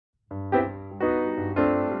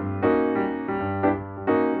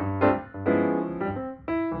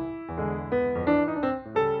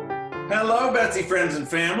Hello, Betsy friends and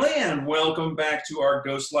family, and welcome back to our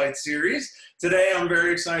Ghostlight series. Today, I'm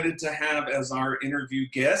very excited to have as our interview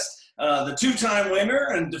guest the two-time winner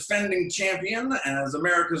and defending champion as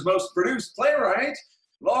America's most produced playwright,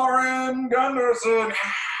 Lauren Gunderson.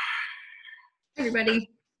 Everybody.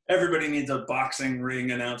 Everybody needs a boxing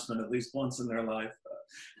ring announcement at least once in their life.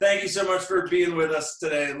 Thank you so much for being with us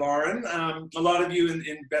today, Lauren. A lot of you in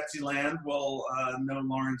Betsy Land will know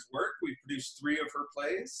Lauren's work. We produced 3 of her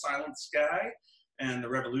plays, Silent Sky and The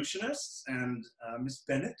Revolutionists, and Miss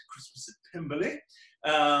Bennett, Christmas at Pemberley.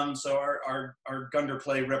 So our Gunder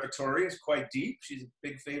play repertory is quite deep. She's a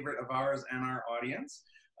big favorite of ours and our audience.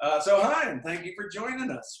 So hi, and thank you for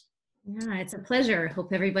joining us. Yeah, it's a pleasure.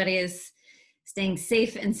 Hope everybody is staying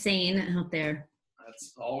safe and sane out there.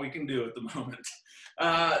 That's all we can do at the moment.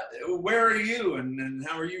 Where are you and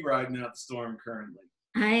how are you riding out the storm currently?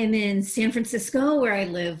 I am in San Francisco, where I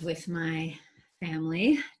live with my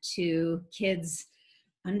family, 2 kids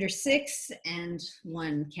under 6 and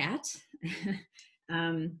 1 cat.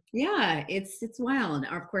 Yeah, it's wild.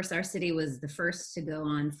 Of course, our city was the first to go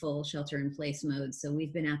on full shelter-in-place mode, so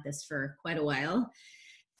we've been at this for quite a while.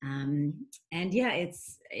 And yeah, it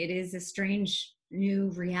is a strange new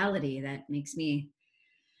reality that makes me,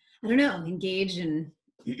 I don't know, engage and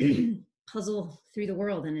puzzle through the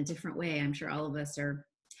world in a different way. I'm sure all of us are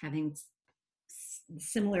having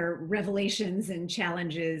similar revelations and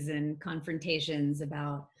challenges and confrontations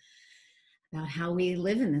about how we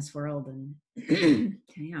live in this world. And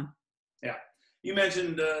yeah. You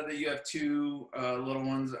mentioned that you have 2 little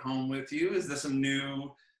ones at home with you. Is this a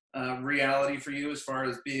new reality for you as far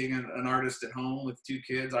as being an artist at home with 2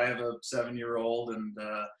 kids? I have a 7-year-old, and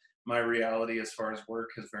my reality as far as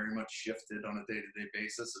work has very much shifted on a day-to-day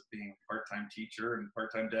basis of being a part-time teacher and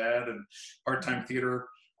part-time dad and part-time theater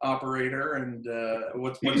operator. And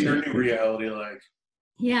what's your new reality like?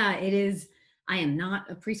 Yeah, it is. I am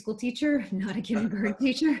not a preschool teacher, not a kindergarten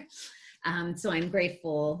teacher. So I'm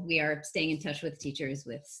grateful. We are staying in touch with teachers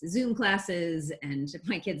with Zoom classes, and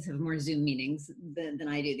my kids have more Zoom meetings than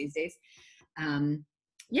I do these days.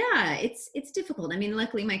 Yeah, it's difficult. I mean,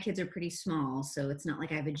 luckily my kids are pretty small, so it's not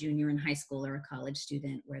like I have a junior in high school or a college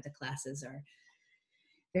student where the classes are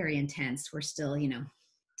very intense. We're still,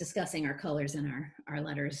 discussing our colors and our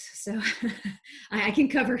letters. So I can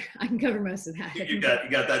cover most of that. You got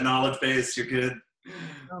that knowledge base. You're good.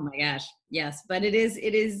 Oh my gosh. Yes. But it is,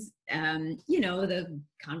 the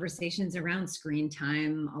conversations around screen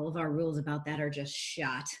time, all of our rules about that are just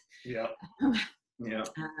shot. Yeah. Yeah.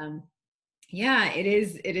 Yeah, it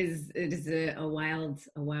is a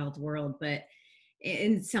wild world, but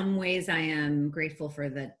in some ways I am grateful for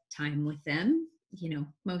the time with them,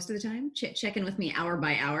 most of the time, checking with me hour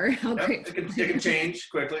by hour. It can change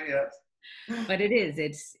quickly. Yes. But it is,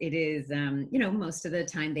 most of the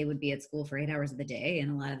time they would be at school for 8 hours of the day.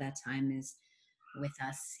 And a lot of that time is with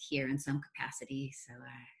us here in some capacity. So,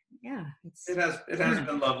 yeah. It has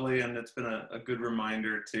been lovely. And it's been a good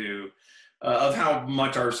reminder of how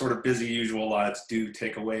much our sort of busy usual lives do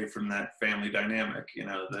take away from that family dynamic,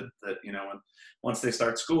 once they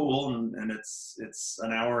start school and it's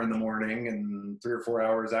an hour in the morning and 3 or 4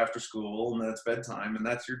 hours after school, and then it's bedtime, and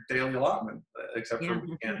that's your daily allotment, except for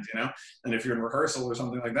weekends, and if you're in rehearsal or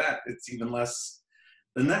something like that, it's even less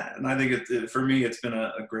than that. And I think for me, it's been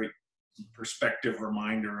a great perspective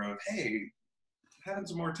reminder of, hey, having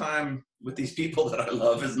some more time with these people that I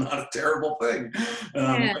love is not a terrible thing.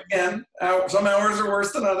 Again, some hours are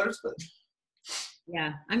worse than others, but.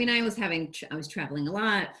 Yeah. I mean, I was traveling a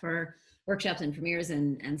lot for workshops and premieres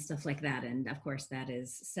and stuff like that. And of course that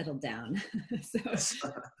is settled down. So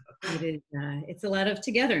it's a lot of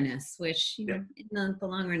togetherness, which, in the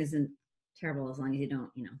long run isn't terrible as long as you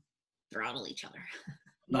don't, throttle each other.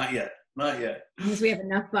 Not yet. Because we have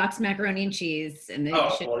enough boxed macaroni and cheese, and then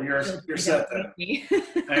you're set then.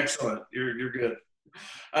 Excellent. You're good.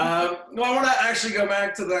 I want to actually go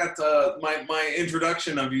back to that. My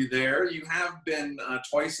introduction of you there. You have been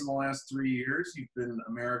twice in the last 3 years. You've been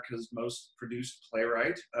America's most produced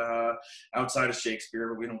playwright outside of Shakespeare,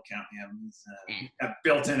 but we don't count him. He's a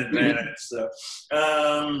built-in advantage. So.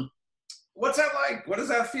 What's that like? What does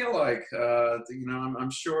that feel like?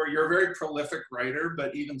 I'm sure you're a very prolific writer,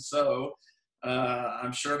 but even so,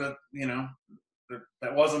 I'm sure that,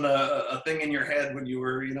 that wasn't a thing in your head when you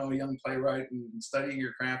were, a young playwright and studying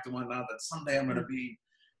your craft and whatnot, that someday I'm going to be,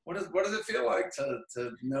 what does it feel like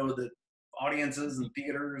to know that audiences and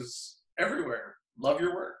theaters everywhere love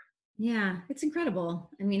your work? Yeah, it's incredible.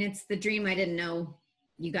 I mean, it's the dream I didn't know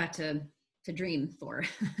you got to dream for.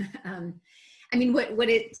 I mean, what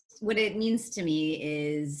it means to me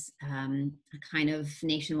is a kind of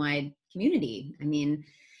nationwide community. I mean,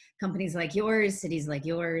 companies like yours, cities like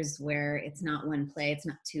yours, where it's not one play, it's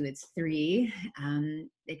not two, it's three.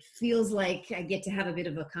 It feels like I get to have a bit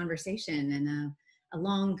of a conversation, and a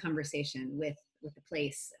long conversation with the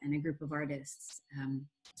place and a group of artists.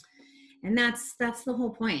 And that's the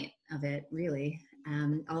whole point of it, really.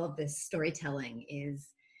 All of this storytelling is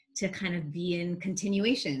to kind of be in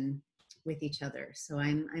continuation with each other. So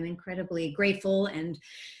I'm incredibly grateful and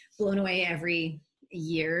blown away every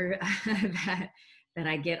year that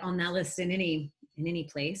I get on that list in any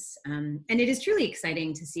place. And it is truly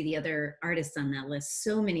exciting to see the other artists on that list,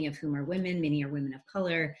 so many of whom are women, many are women of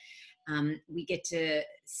color. We get to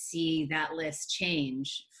see that list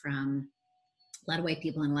change from a lot of white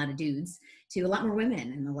people and a lot of dudes to a lot more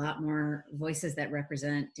women and a lot more voices that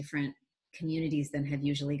represent different communities than have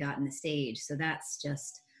usually gotten the stage. So that's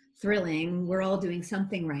just thrilling. We're all doing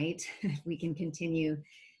something right. We can continue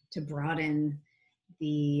to broaden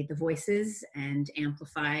the voices and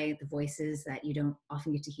amplify the voices that you don't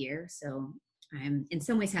often get to hear. So I'm in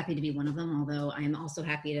some ways happy to be one of them, although I'm also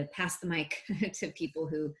happy to pass the mic to people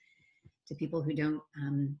who don't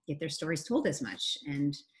get their stories told as much.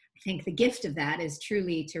 And I think the gift of that is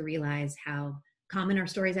truly to realize how common our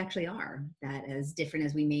stories actually are, that as different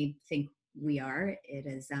as we may think we are, it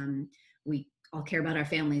is, we all care about our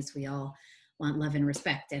families. We all want love and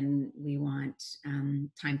respect, and we want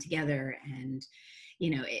time together. And,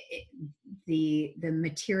 you know, the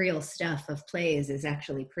material stuff of plays is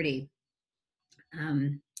actually pretty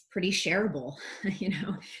shareable. You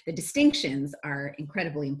know, the distinctions are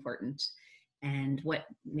incredibly important, and what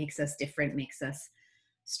makes us different makes us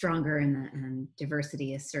stronger, and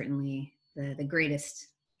diversity is certainly the greatest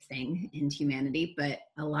thing in humanity. But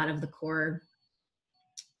a lot of the core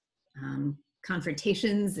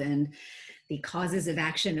confrontations and the causes of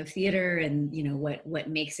action of theater, and you know what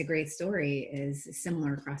makes a great story, is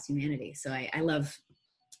similar across humanity. So I love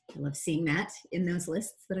seeing that in those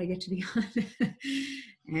lists that I get to be on.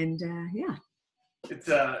 And yeah, it's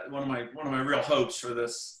one of my real hopes for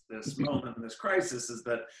this moment, this crisis, is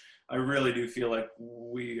that I really do feel like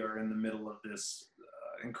we are in the middle of this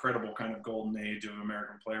incredible kind of golden age of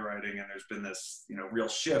American playwriting, and there's been this, you know, real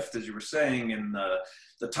shift, as you were saying, in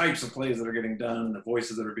the types of plays that are getting done, and the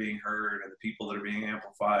voices that are being heard, and the people that are being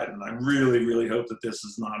amplified. And I really, really hope that this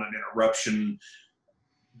is not an interruption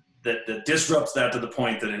that disrupts that to the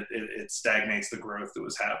point that it stagnates the growth that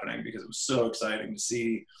was happening, because it was so exciting to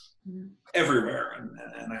see everywhere.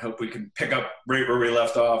 And I hope we can pick up right where we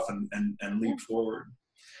left off and leap forward.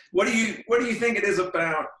 What do you think it is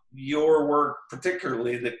about your work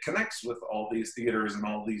particularly that connects with all these theaters and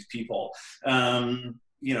all these people?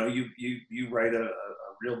 You know, you write a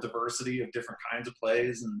real diversity of different kinds of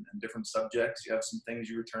plays and different subjects. You have some things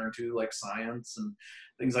you return to, like science and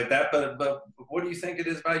things like that. But what do you think it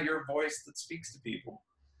is about your voice that speaks to people?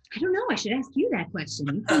 I don't know. I should ask you that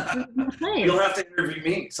question. You'll have to interview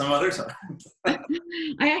me some other time.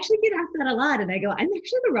 I actually get asked that a lot, and I go, I'm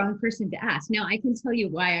actually the wrong person to ask. Now, I can tell you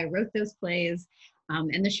why I wrote those plays,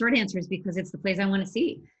 and the short answer is because it's the plays I want to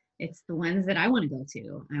see. It's the ones that I want to go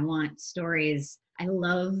to. I want stories. I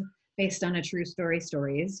love based on a true story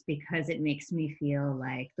stories, because it makes me feel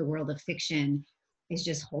like the world of fiction is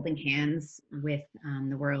just holding hands with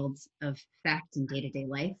the worlds of fact and day-to-day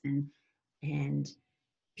life, and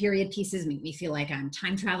period pieces make me feel like I'm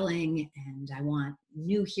time traveling, and I want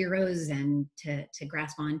new heroes and to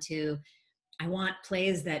grasp onto. I want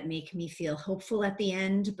plays that make me feel hopeful at the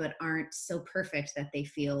end, but aren't so perfect that they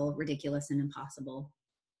feel ridiculous and impossible.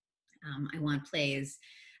 I want plays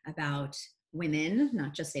about women,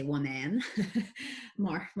 not just a woman,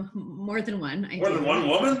 more than one. More than one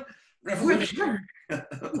woman? Revolutionary.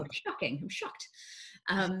 Oh, shocking, I'm shocked.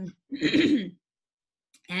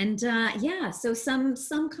 And yeah, so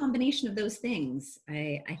some combination of those things,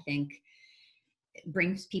 I think,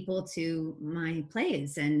 brings people to my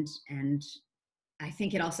plays, and I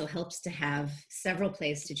think it also helps to have several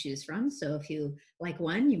plays to choose from. So if you like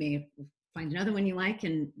one, you may find another one you like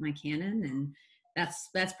in my canon, and that's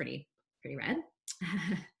pretty rad.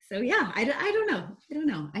 So yeah, I don't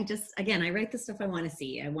know. I just, again, I write the stuff I want to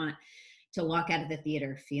see. I want to walk out of the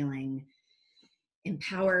theater feeling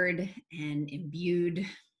empowered and imbued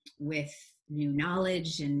with new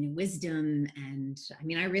knowledge and new wisdom. And I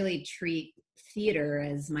mean, I really treat theater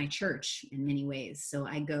as my church in many ways. So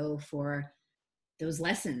I go for those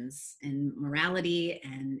lessons in morality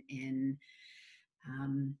and in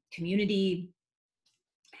community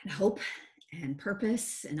and hope and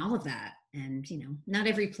purpose and all of that. And, you know, not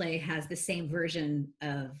every play has the same version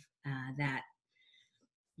of that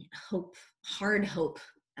hope, hard hope.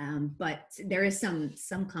 But there is some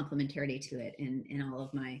complementarity to it in all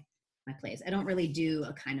of my my plays. I don't really do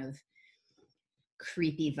a kind of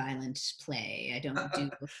creepy, violent play. I don't do.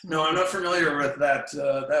 No, I'm not familiar with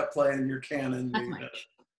that play in your canon. Not much.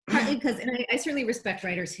 Partly because, and I certainly respect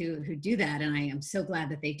writers who do that, and I am so glad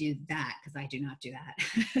that they do that, because I do not do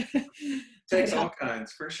that. Takes all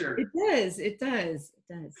kinds, for sure. It does.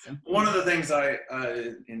 So. One of the things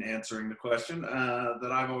in answering the question,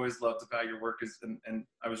 that I've always loved about your work is, and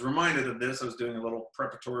I was reminded of this, I was doing a little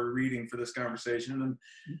preparatory reading for this conversation,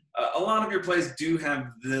 and a lot of your plays do have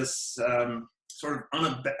this sort of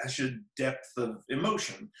unabashed depth of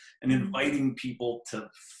emotion and inviting people to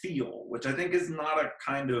feel, which I think is not a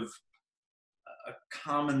kind of a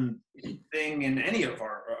common thing in any of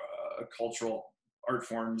our cultural art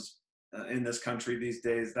forms in this country these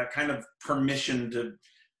days. That kind of permission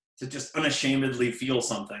to just unashamedly feel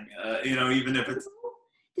something, even if it's.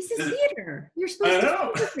 This is theater. You're supposed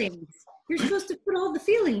to feel things. You're supposed to put all the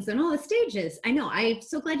feelings on all the stages. I know. I'm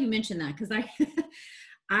so glad you mentioned that, because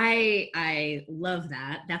I love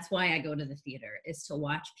that. That's why I go to the theater, is to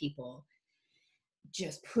watch people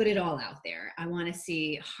just put it all out there. I want to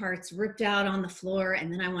see hearts ripped out on the floor, and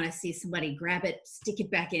then I want to see somebody grab it, stick it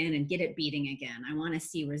back in, and get it beating again. I want to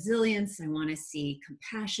see resilience. I want to see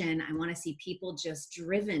compassion. I want to see people just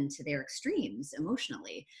driven to their extremes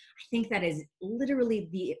emotionally. I think that is literally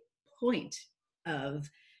the point of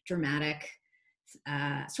dramatic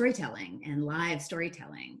storytelling and live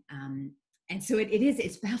storytelling. And so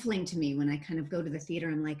it's baffling to me when I kind of go to the theater.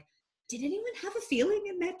 I'm like, did anyone have a feeling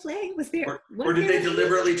in that play? Was there? Or did they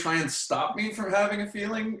deliberately try and stop me from having a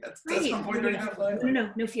feeling at some point during that play?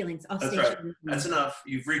 No feelings. Off That's stage. right. That's enough.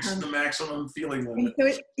 You've reached the maximum feeling limit.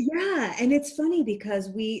 And so and it's funny because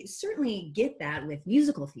we certainly get that with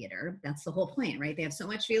musical theater. That's the whole point, right? They have so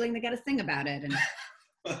much feeling, they got to sing about it. And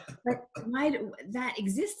but why that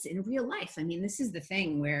exists in real life? I mean, this is the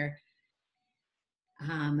thing where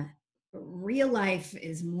real life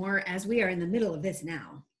is more, as we are in the middle of this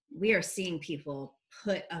now, we are seeing people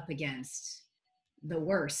put up against the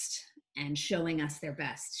worst and showing us their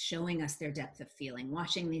best, showing us their depth of feeling,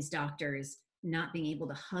 watching these doctors not being able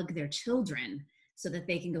to hug their children so that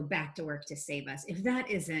they can go back to work to save us. If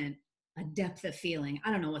that isn't a depth of feeling,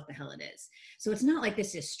 I don't know what the hell it is. So it's not like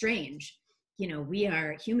this is strange.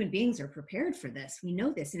 Human beings are prepared for this. We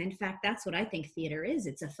know this. And in fact, that's what I think theater is.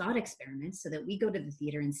 It's a thought experiment, so that we go to the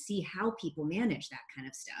theater and see how people manage that kind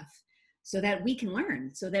of stuff, so that we can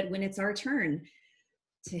learn, so that when it's our turn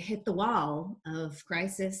to hit the wall of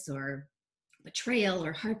crisis or betrayal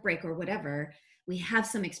or heartbreak or whatever, we have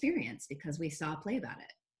some experience because we saw a play about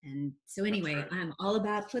it. And so anyway, right. I'm all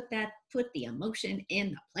about put the emotion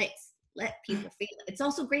in the place. Let people feel it. It's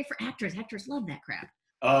also great for actors. Actors love that crap.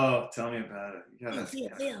 Oh, tell me about it. You gotta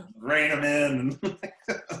feel. Rein them in.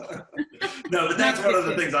 No, but that's one of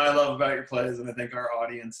the things I love about your plays, and I think our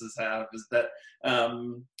audiences have, is that,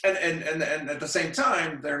 and at the same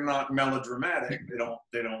time, they're not melodramatic. They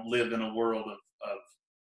don't live in a world of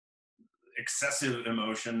excessive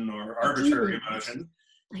emotion or arbitrary emotion,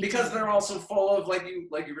 because they're also full of, like you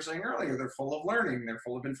were saying earlier, they're full of learning, they're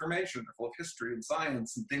full of information, they're full of history and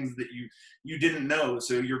science and things that you didn't know.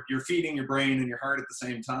 So you're feeding your brain and your heart at the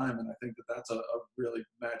same time, and I think that's a really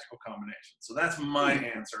magical combination. So that's my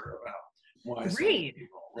answer about why. Great.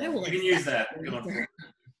 You can use that. I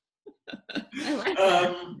like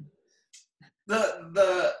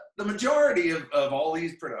that. The majority of all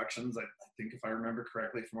these productions, I think, if I remember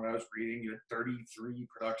correctly from what I was reading, you had 33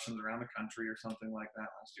 productions around the country or something like that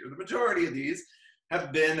last year. The majority of these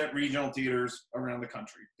have been at regional theaters around the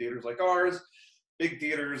country. Theaters like ours, big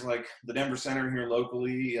theaters like the Denver Center here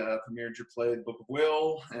locally, premiered your play, The Book of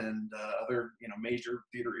Will, and other major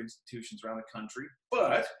theater institutions around the country.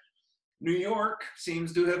 But New York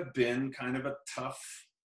seems to have been kind of a tough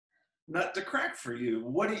nut to crack for you.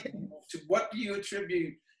 What do you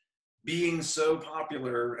attribute being so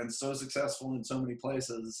popular and so successful in so many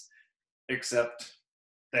places, except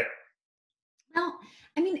there? Well,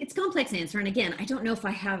 I mean, it's a complex answer. And again, I don't know if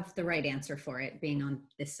I have the right answer for it, being on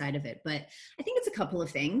this side of it, but I think it's a couple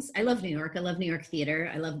of things. I love New York. I love New York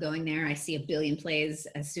theater. I love going there. I see a billion plays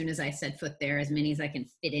as soon as I set foot there, as many as I can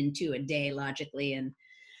fit into a day logically. And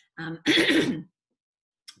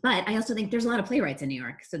but I also think there's a lot of playwrights in New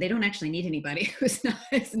York, so they don't actually need anybody who's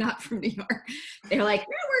not from New York. They're like,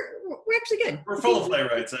 no, we're actually good. We're full of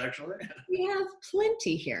playwrights, actually. We have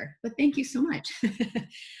plenty here, but thank you so much.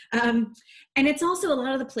 And it's also a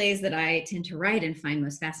lot of the plays that I tend to write and find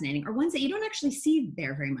most fascinating are ones that you don't actually see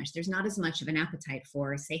there very much. There's not as much of an appetite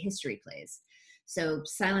for, say, history plays. So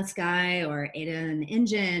Silent Sky or Ada and the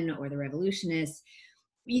Engine or The Revolutionists.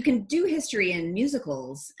 You can do history in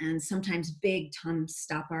musicals and sometimes big Tom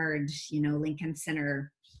Stoppard, Lincoln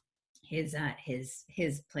Center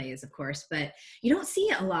his plays, of course, but you don't see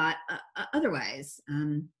it a lot otherwise.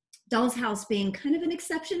 Doll's House being kind of an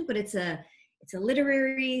exception, but it's a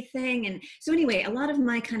literary thing. And so anyway, a lot of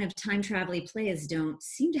my kind of time travel plays don't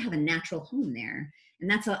seem to have a natural home there. And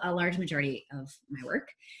that's a large majority of my work.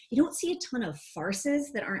 You don't see a ton of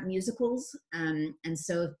farces that aren't musicals. And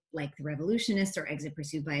so like The Revolutionist or Exit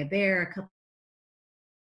Pursued by a Bear, a couple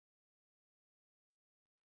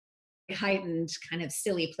heightened kind of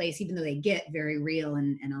silly place, even though they get very real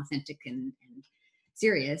and authentic and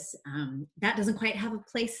serious, that doesn't quite have a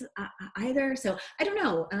place either. So I don't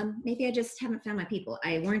know, maybe I just haven't found my people.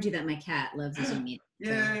 I warned you that my cat loves a Zoom meeting.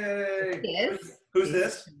 Yay! Who's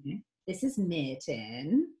this? This is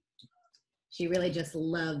Mitten. She really just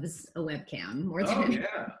loves a webcam more than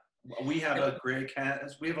yeah. We have a gray cat.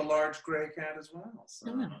 We have a large gray cat as well. So.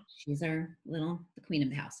 Oh, she's the queen of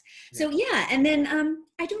the house. So yeah, and then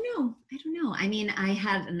I don't know. I mean, I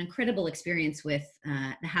had an incredible experience with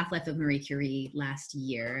The Half-Life of Marie Curie last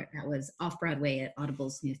year. That was off Broadway at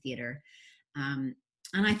Audible's New Theater, and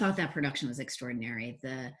I thought that production was extraordinary.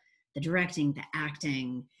 The directing, the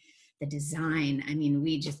acting, the design. I mean,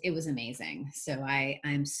 it was amazing. So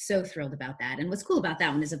I'm so thrilled about that. And what's cool about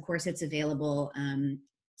that one is, of course, it's available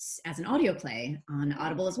as an audio play on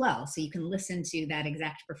Audible as well. So you can listen to that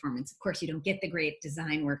exact performance. Of course, you don't get the great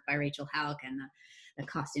design work by Rachel Houck and the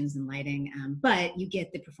costumes and lighting, but you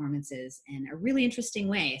get the performances in a really interesting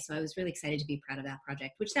way. So I was really excited to be proud of that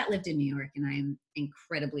project, which that lived in New York, and I'm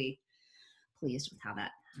incredibly pleased with how that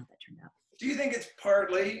turned out. Do you think it's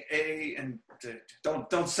partly and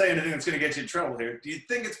don't say anything that's going to get you in trouble here. Do you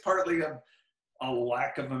think it's partly a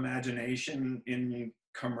lack of imagination in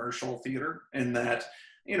commercial theater, in that,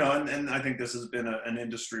 you know, and I think this has been an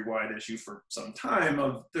industry-wide issue for some time,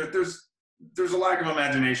 of there's a lack of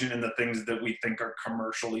imagination in the things that we think are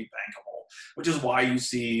commercially bankable, which is why you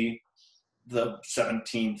see the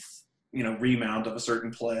 17th, you know, remount of a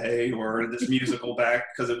certain play, or this musical back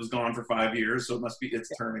because it was gone for 5 years, so it must be its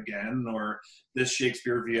turn again, or this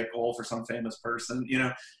Shakespeare vehicle for some famous person. You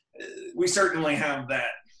know, we certainly have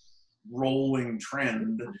that rolling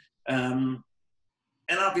trend.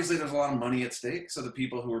 And obviously there's a lot of money at stake, so the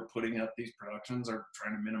people who are putting up these productions are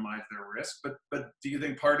trying to minimize their risk. But do you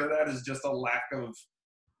think part of that is just a lack of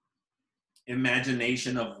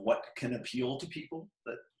imagination of what can appeal to people?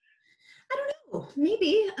 I don't know,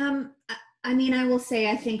 maybe. I mean, I will say,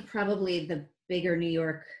 I think probably the bigger New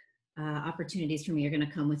York opportunities for me are going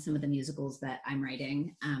to come with some of the musicals that I'm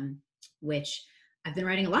writing, which I've been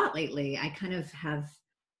writing a lot lately. I kind of have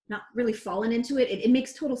not really fallen into it. It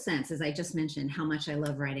makes total sense, as I just mentioned, how much I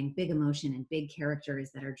love writing big emotion and big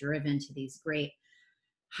characters that are driven to these great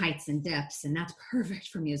heights and depths, and that's perfect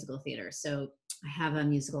for musical theater. So I have a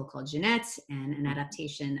musical called Jeanette, and an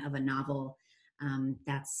adaptation of a novel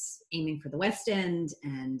that's aiming for the West End,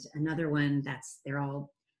 and another one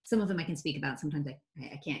some of them I can speak about, sometimes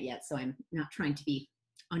I can't yet, so I'm not trying to be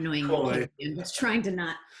annoying. Totally. I'm just trying to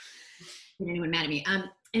not get anyone mad at me.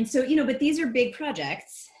 And so, you know, but these are big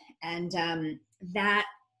projects, and that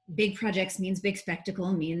big projects means big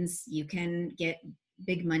spectacle, means you can get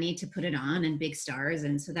big money to put it on and big stars.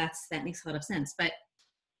 And so that makes a lot of sense. But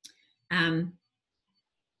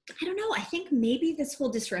I don't know, I think maybe this whole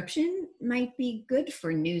disruption might be good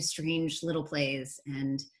for new, strange little plays.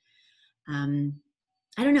 And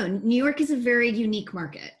I don't know, New York is a very unique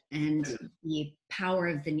market, and the power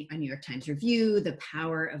of the New York Times Review, the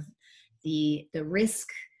power of the risk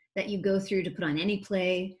that you go through to put on any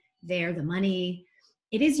play there, the money,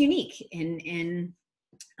 it is unique in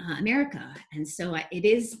America. And so it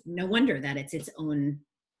is no wonder that it's its own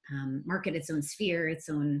market, its own sphere, its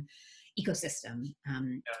own ecosystem.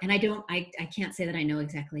 And I can't say that I know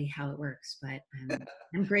exactly how it works, but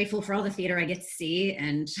I'm grateful for all the theater I get to see.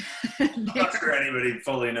 And I'm not sure anybody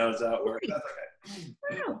fully knows how it works. That's okay.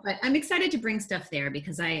 I don't know, but I'm excited to bring stuff there,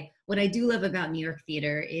 because what I do love about New York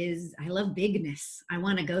theater is I love bigness. I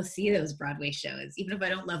want to go see those Broadway shows, even if I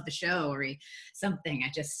don't love the show or something. I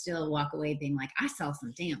just still walk away being like, I saw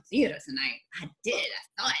some damn theater tonight. I did.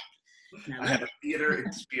 I saw it. And I had a theater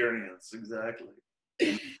experience, exactly.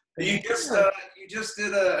 You just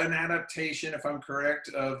did an adaptation, if I'm correct,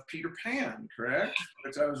 of Peter Pan, correct?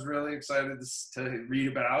 Which I was really excited to read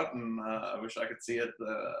about, and I wish I could see it,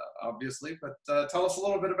 obviously. But tell us a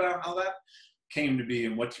little bit about how that came to be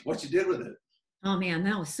and what you did with it. Oh man,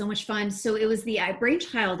 that was so much fun. So it was the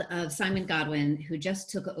brainchild of Simon Godwin, who just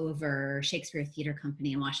took over Shakespeare Theatre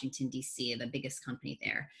Company in Washington, D.C., the biggest company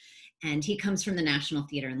there. And he comes from the National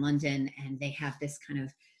Theatre in London, and they have this kind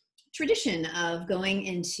of tradition of going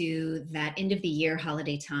into that end of the year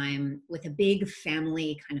holiday time with a big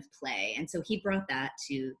family kind of play. And so he brought that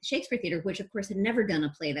to Shakespeare Theater, which of course had never done a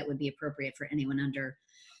play that would be appropriate for anyone under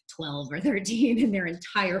 12 or 13 in their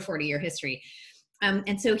entire 40-year history.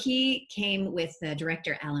 And so he came with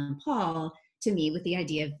director Alan Paul to me with the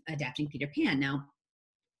idea of adapting Peter Pan. Now,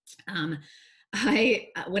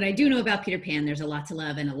 what I do know about Peter Pan, there's a lot to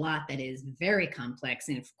love and a lot that is very complex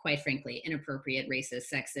and quite frankly, inappropriate,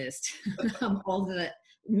 racist, sexist, all the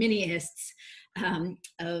many-ists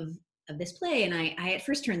of this play. And I at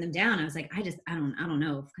first turned them down. I was like, I don't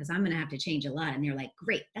know, because I'm going to have to change a lot. And they're like,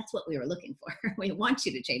 great, that's what we were looking for. We want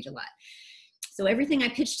you to change a lot. So everything I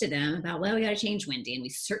pitched to them about, well, we got to change Wendy and we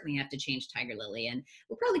certainly have to change Tiger Lily. And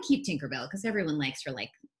we'll probably keep Tinkerbell because everyone likes her like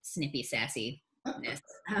snippy, sassy.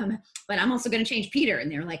 But I'm also going to change Peter.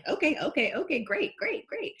 And they're like, okay, great.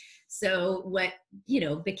 So what,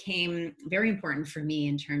 became very important for me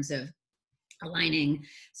in terms of aligning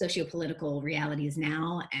sociopolitical realities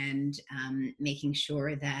now and making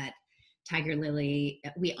sure that Tiger Lily,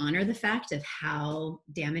 we honor the fact of how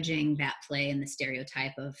damaging that play and the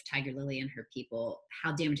stereotype of Tiger Lily and her people,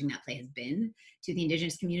 how damaging that play has been to the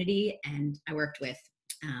Indigenous community. And I worked with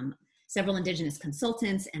several Indigenous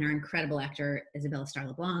consultants and our incredible actor, Isabella Star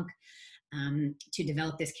LeBlanc, to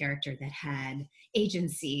develop this character that had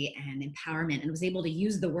agency and empowerment and was able to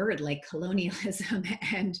use the word like colonialism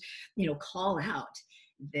and, call out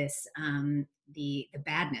this, the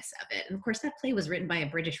badness of it. And of course, that play was written by a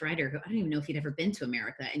British writer who I don't even know if he'd ever been to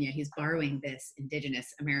America, and yet he's borrowing this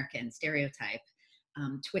Indigenous American stereotype,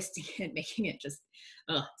 twisting it, making it just,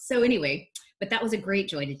 So anyway, but that was a great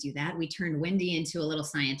joy to do that. We turned Wendy into a little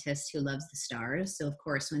scientist who loves the stars. So of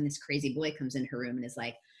course, when this crazy boy comes in her room and is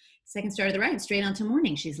like, second star to the right, straight on to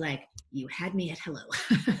morning, she's like, you had me at hello.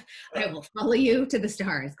 I will follow you to the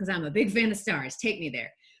stars because I'm a big fan of stars. Take me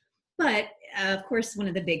there. But of course, one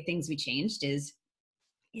of the big things we changed is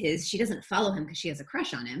she doesn't follow him because she has a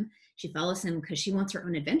crush on him. She follows him because she wants her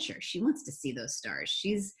own adventure. She wants to see those stars.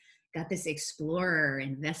 She's got this explorer,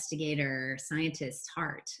 investigator, scientist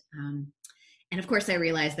heart. And of course, I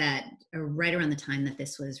realized that right around the time that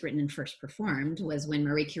this was written and first performed was when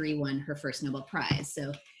Marie Curie won her first Nobel Prize.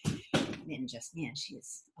 So,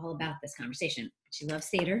 she's all about this conversation. She loves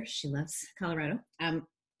theater. She loves Colorado.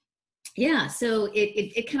 So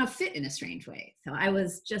it kind of fit in a strange way. So I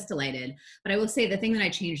was just delighted. But I will say the thing that I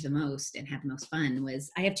changed the most and had the most fun was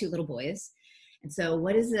I have 2 little boys. And so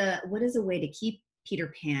what is a way to keep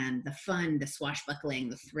Peter Pan, the fun, the swashbuckling,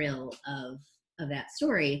 the thrill of that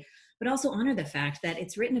story, but also honor the fact that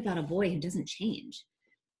it's written about a boy who doesn't change.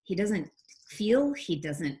 He doesn't feel, he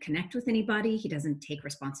doesn't connect with anybody, he doesn't take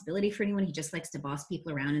responsibility for anyone, he just likes to boss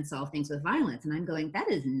people around and solve things with violence. And I'm going, that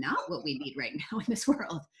is not what we need right now in this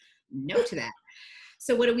world. No to that.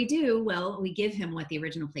 So what do? Well, we give him what the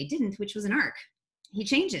original play didn't, which was an arc. He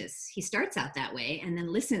changes. He starts out that way and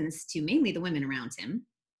then listens to mainly the women around him,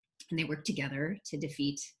 and they work together to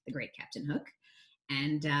defeat the great Captain Hook.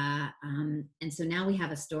 And so now we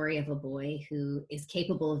have a story of a boy who is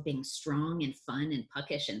capable of being strong and fun and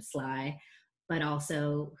puckish and sly, but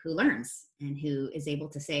also who learns and who is able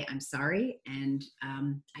to say, I'm sorry, and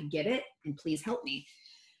I get it, and please help me.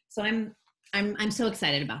 So I'm so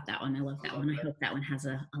excited about that one. I love that one. I hope that one has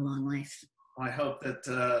a long life. I hope that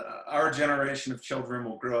our generation of children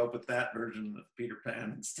will grow up with that version of Peter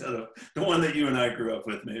Pan instead of the one that you and I grew up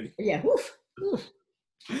with, maybe. Yeah. Oof.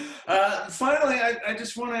 Finally, I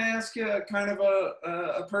just want to ask you kind of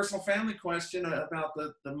a personal family question about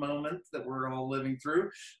the moment that we're all living through.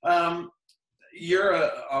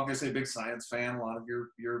 You're obviously a big science fan. A lot of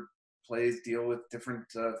your plays deal with different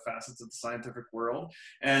facets of the scientific world,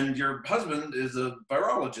 and your husband is a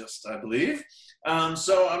virologist, I believe.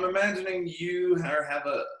 So I'm imagining you have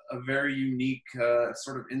a very unique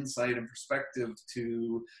sort of insight and perspective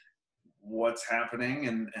to what's happening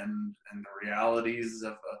and the realities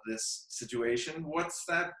of this situation. What's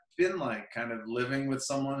that been like, kind of living with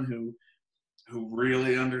someone who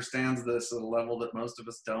really understands this at a level that most of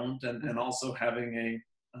us don't, and also having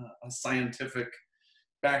a scientific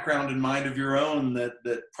background and mind of your own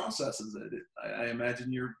that processes it? I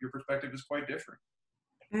imagine your perspective is quite different.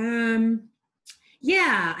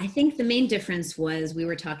 Yeah, I think the main difference was, we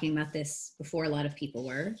were talking about this before a lot of people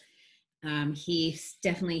were. His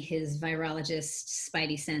virologist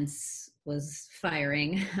spidey sense was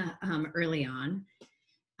firing early on.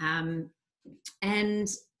 And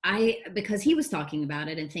because he was talking about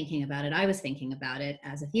it and thinking about it, I was thinking about it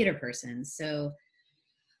as a theater person. So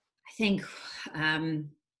I think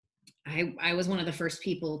I was one of the first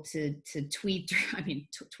people to tweet,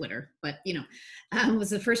 Twitter, but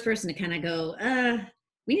was the first person to kind of go,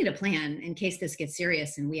 we need a plan in case this gets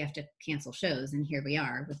serious and we have to cancel shows. And here we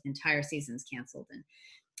are with entire seasons canceled. And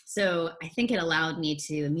so I think it allowed me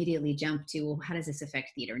to immediately jump to, well, how does this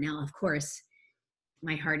affect theater? Now, of course,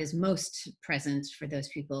 my heart is most present for those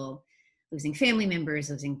people losing family members,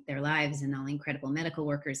 losing their lives, and all the incredible medical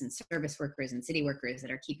workers and service workers and city workers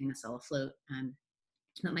that are keeping us all afloat.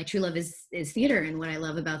 But my true love is theater. And what I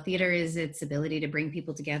love about theater is its ability to bring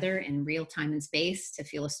people together in real time and space, to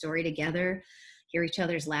feel a story together, hear each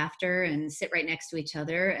other's laughter, and sit right next to each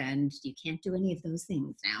other. And you can't do any of those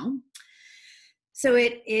things now. So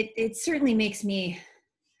it certainly makes me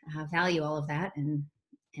value all of that in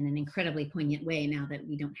an incredibly poignant way now that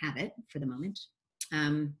we don't have it for the moment.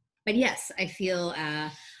 But yes, I feel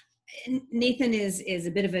Nathan is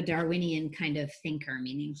a bit of a Darwinian kind of thinker,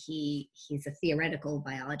 meaning he's a theoretical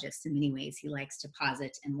biologist in many ways. He likes to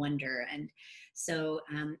posit and wonder. And so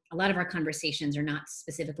a lot of our conversations are not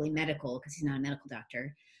specifically medical because he's not a medical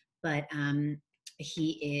doctor, but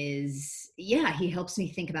he helps me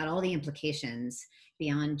think about all the implications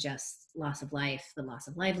beyond just loss of life, the loss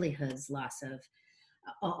of livelihoods, loss of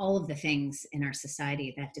all of the things in our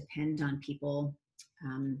society that depend on people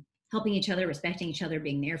helping each other, respecting each other,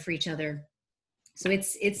 being there for each other. So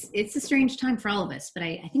it's a strange time for all of us, but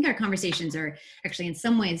I think our conversations are actually in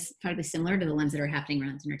some ways probably similar to the ones that are happening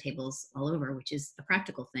around dinner tables all over, which is a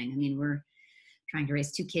practical thing. I mean, we're trying to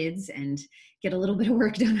raise 2 kids and get a little bit of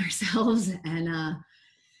work done ourselves. And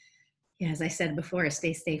as I said before,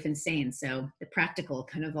 stay safe and sane. So the practical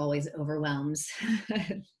kind of always overwhelms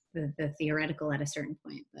the theoretical at a certain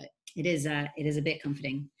point, but it is a bit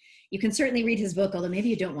comforting. You can certainly read his book, although maybe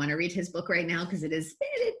you don't want to read his book right now because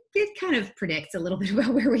it kind of predicts a little bit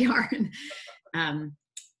about where we are.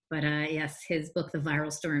 But yes, his book, The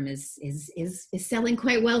Viral Storm, is selling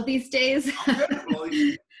quite well these days. Well,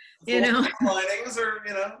 you know, linings are,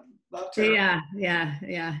 not terrible.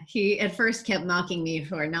 Yeah. He at first kept mocking me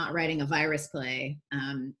for not writing a virus play.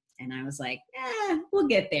 And I was like, we'll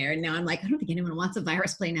get there. And now I'm like, I don't think anyone wants a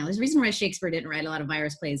virus play now. There's a reason why Shakespeare didn't write a lot of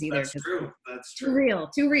virus plays either. That's true.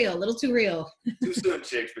 Too real, a little too real. Too soon,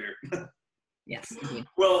 Shakespeare. Yes, indeed.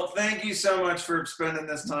 Well, thank you so much for spending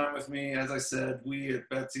this time with me. As I said, we at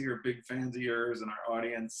Betsy are big fans of yours, and our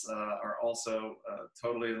audience are also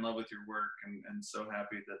totally in love with your work, and so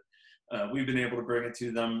happy that we've been able to bring it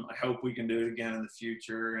to them. I hope we can do it again in the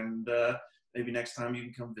future, and maybe next time you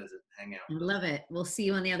can come visit, hang out. I love it. We'll see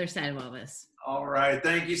you on the other side of all this. All right.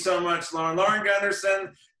 Thank you so much, Lauren. Lauren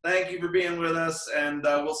Gunderson, thank you for being with us, and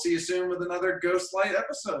we'll see you soon with another Ghost Light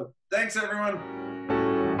episode. Thanks, everyone.